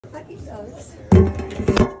He does.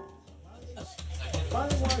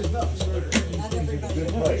 Finally wised up and started putting these things in a good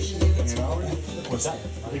place, you know? What's that?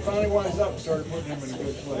 He finally wised up and started putting them in a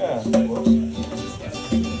good place. Yeah.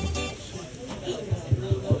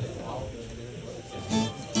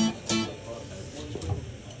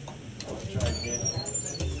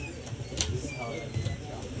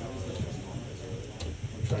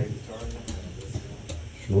 Try guitar.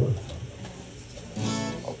 Sure.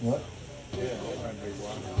 Open what? Yeah, that might be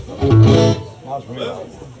one. Now it's real.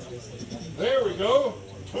 There we go.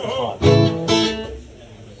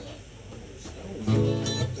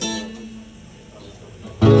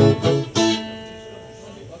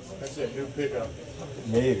 That's that new pickup.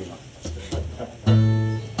 Maybe. I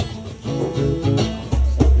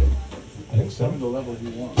think so. The level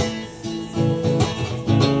you want.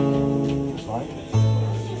 It's fine.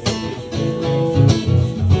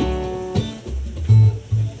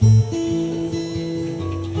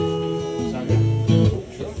 Sound good?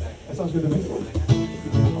 Sure. That sounds good to me.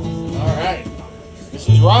 All right. This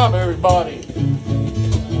is Rob, everybody.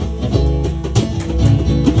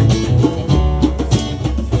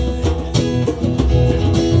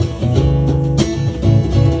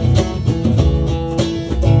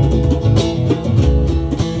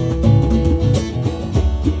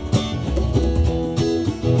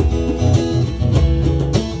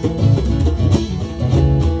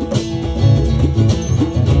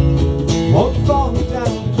 Won't fall down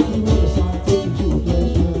to the riverside, take you to a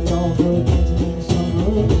place where they all go dancing in the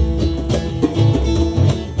summer.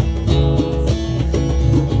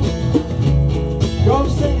 Go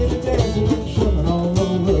singing and dancing and swimming all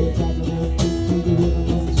over, tapping their feet to the rhythm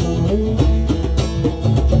of the summer.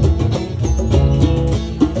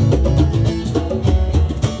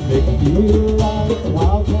 Make you feel like a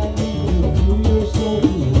wildcat, you feel your soul too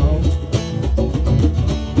long.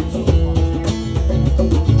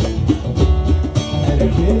 And a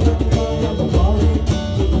kid on the body.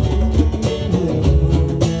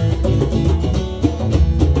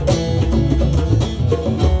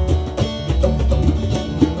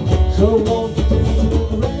 So won't you dance in the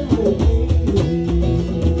rain with me?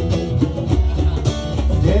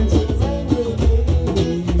 Dance in the rain with me.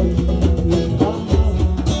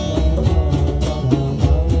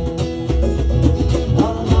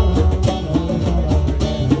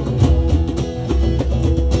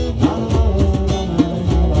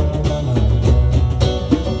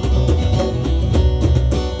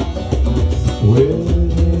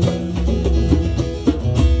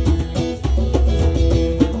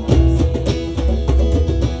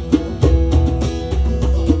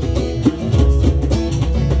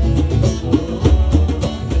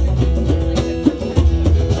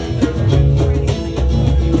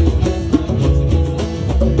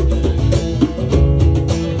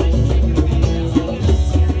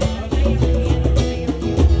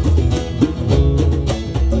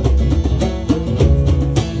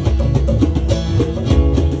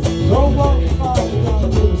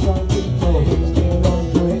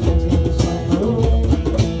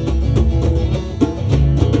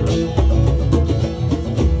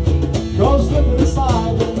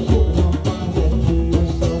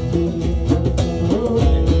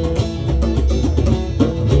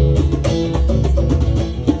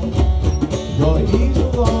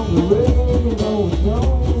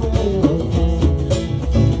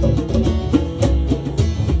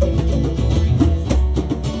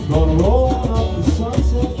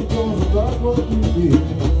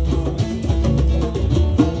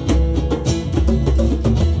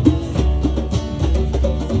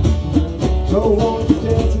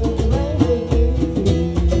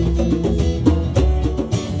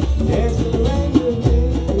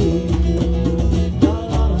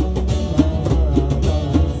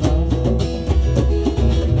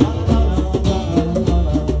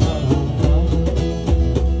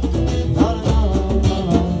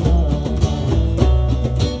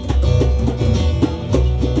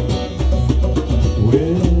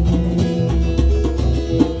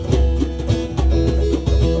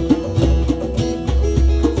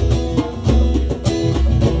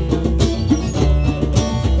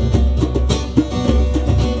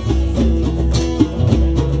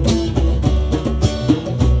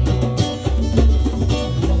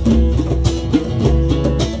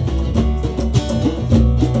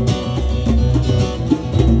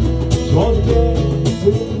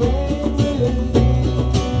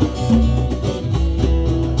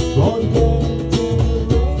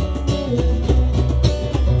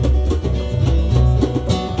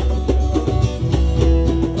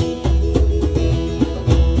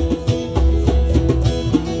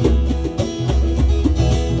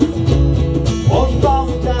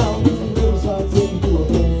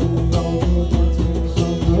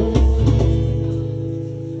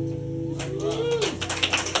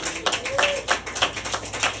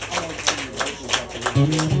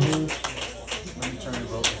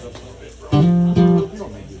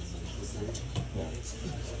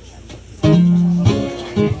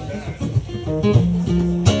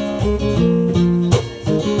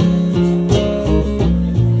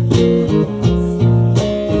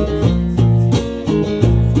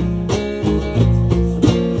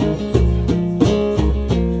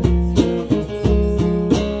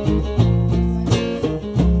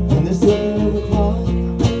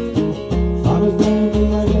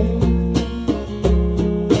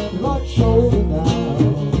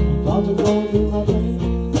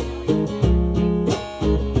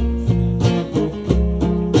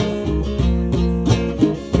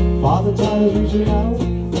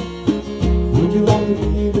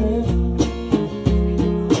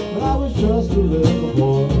 just a little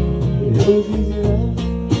boy. It was easy then.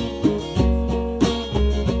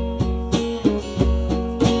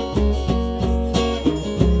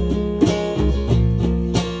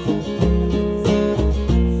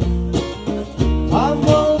 I'm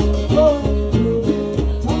going through the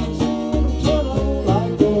toxic tunnel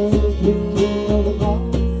like the ticking of the clock.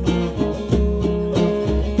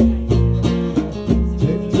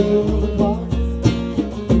 Ticking of the clock.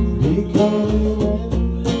 Becoming red.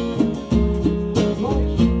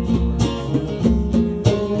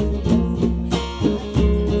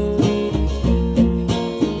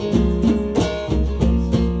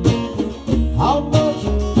 How much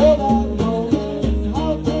will I know? How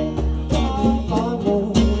deep I know?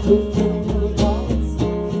 Ticking of the clock.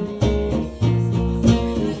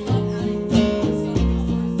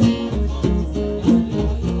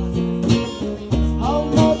 How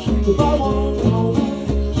much do I want to know?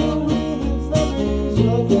 To relive memories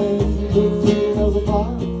again. Ticking of the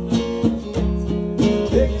clock.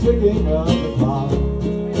 Ticking of the clock.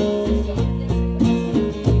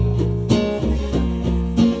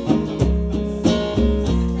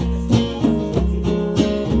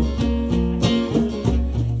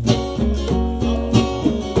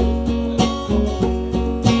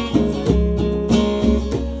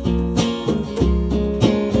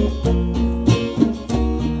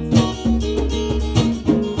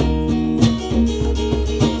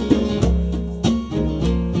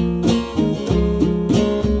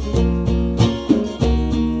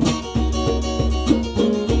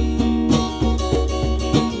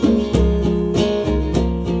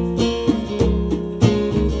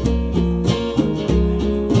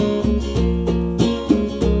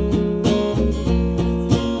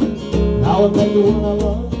 Now I met the one I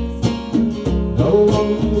love, no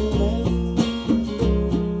longer left.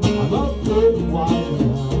 I'm up good wise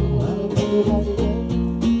now, and I'm thinking back again.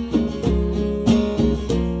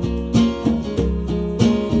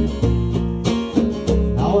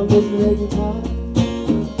 Now I'm just making time,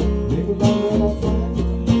 thinking about where I find.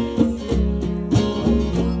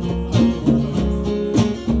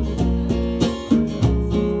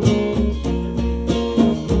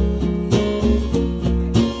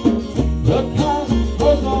 The past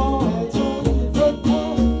was all I told you, the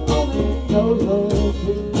past only knows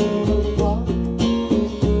the ticking of the clock.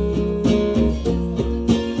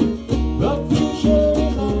 The future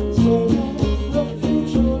is uncertain, the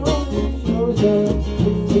future only knows the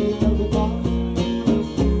ticking of the clock.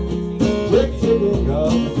 Ticking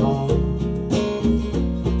of the clock.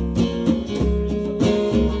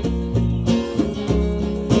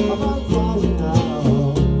 About 1,000 now.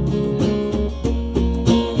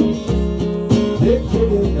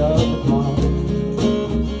 Ticking of the clock.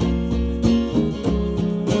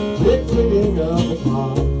 Ticking of the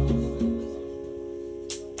clock.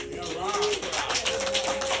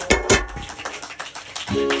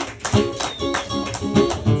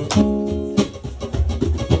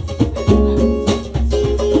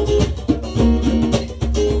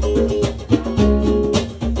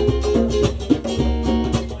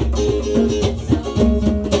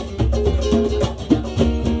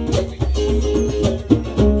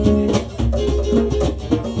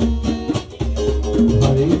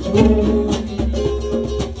 But each way,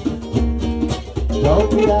 don't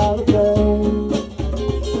get out of bed.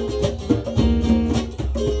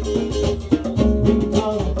 We can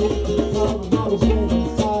talk a bit, we can talk about what's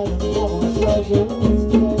inside and what our pleasures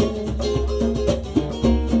today.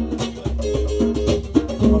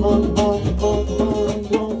 Come on, don't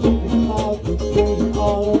take it like it's getting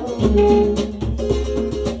all of you.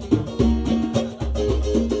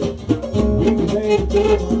 We can make it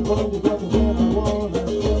good, I'm going to get the way I want it.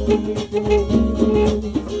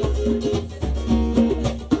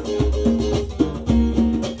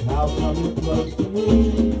 Now coming close to me,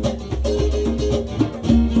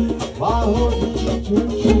 my heart is to choose.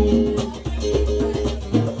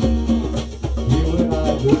 You and I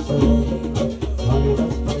just say, honey,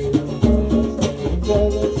 let's stay in bed,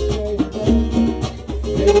 let's stay in bed,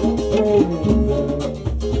 baby, let's stay in bed.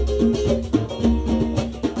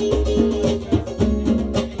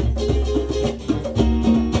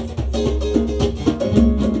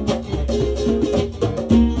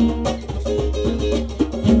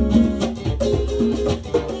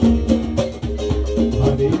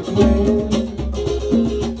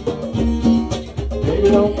 Baby,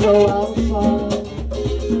 don't go outside.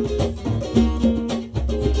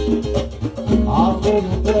 I'll go to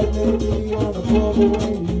bed, maybe on the floor, but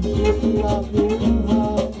when you kiss me, I'll feel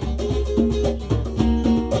high.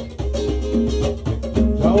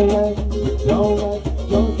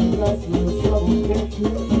 Don't you let your troubles get to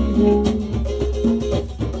you.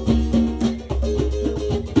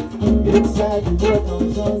 It's sad to work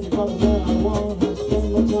on Sunday, but then I wanna spend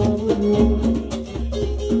my time with you.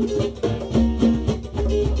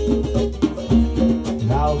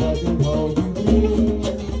 Now let me hold you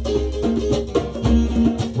near,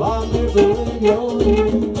 while nibbling your ear.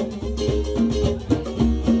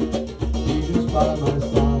 You just by my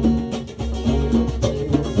side. Stay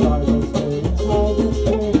inside, let's stay inside, let's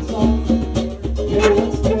stay inside. Yeah,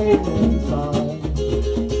 let's stay inside.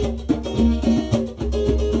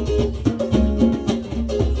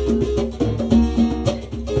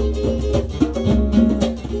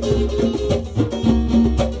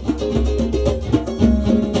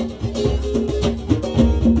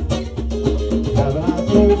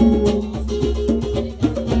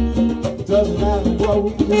 It doesn't matter what we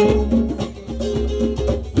do.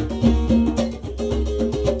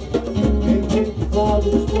 Can't keep the clouds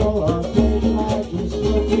and swirl our days, and I can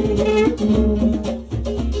still feel it you.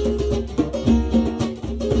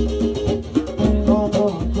 Come on,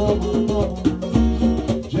 come on, come on,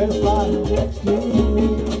 just lying next to me.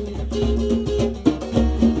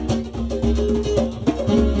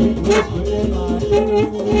 Whisper in my ear,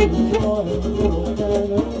 enjoy a little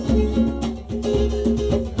fantasy.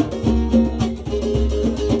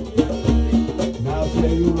 Now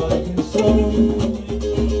say you like me so,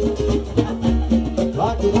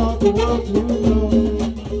 like you want the world to know.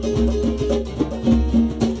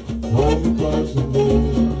 Hold me close and near,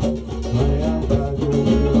 honey, I'm glad you're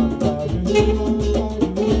here, I'm glad you're here, I'm glad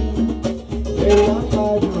you're here. Baby, I'm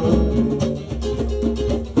glad you're here.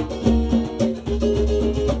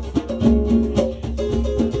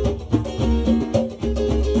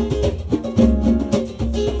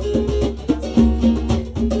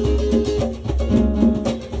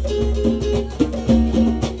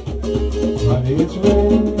 Honey, it's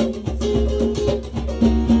raining.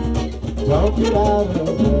 Don't get out of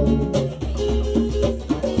bed.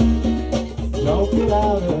 Don't get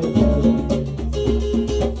out of bed.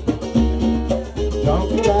 Don't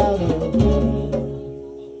get out of bed.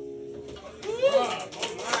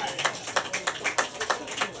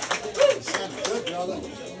 Sounded good, brother.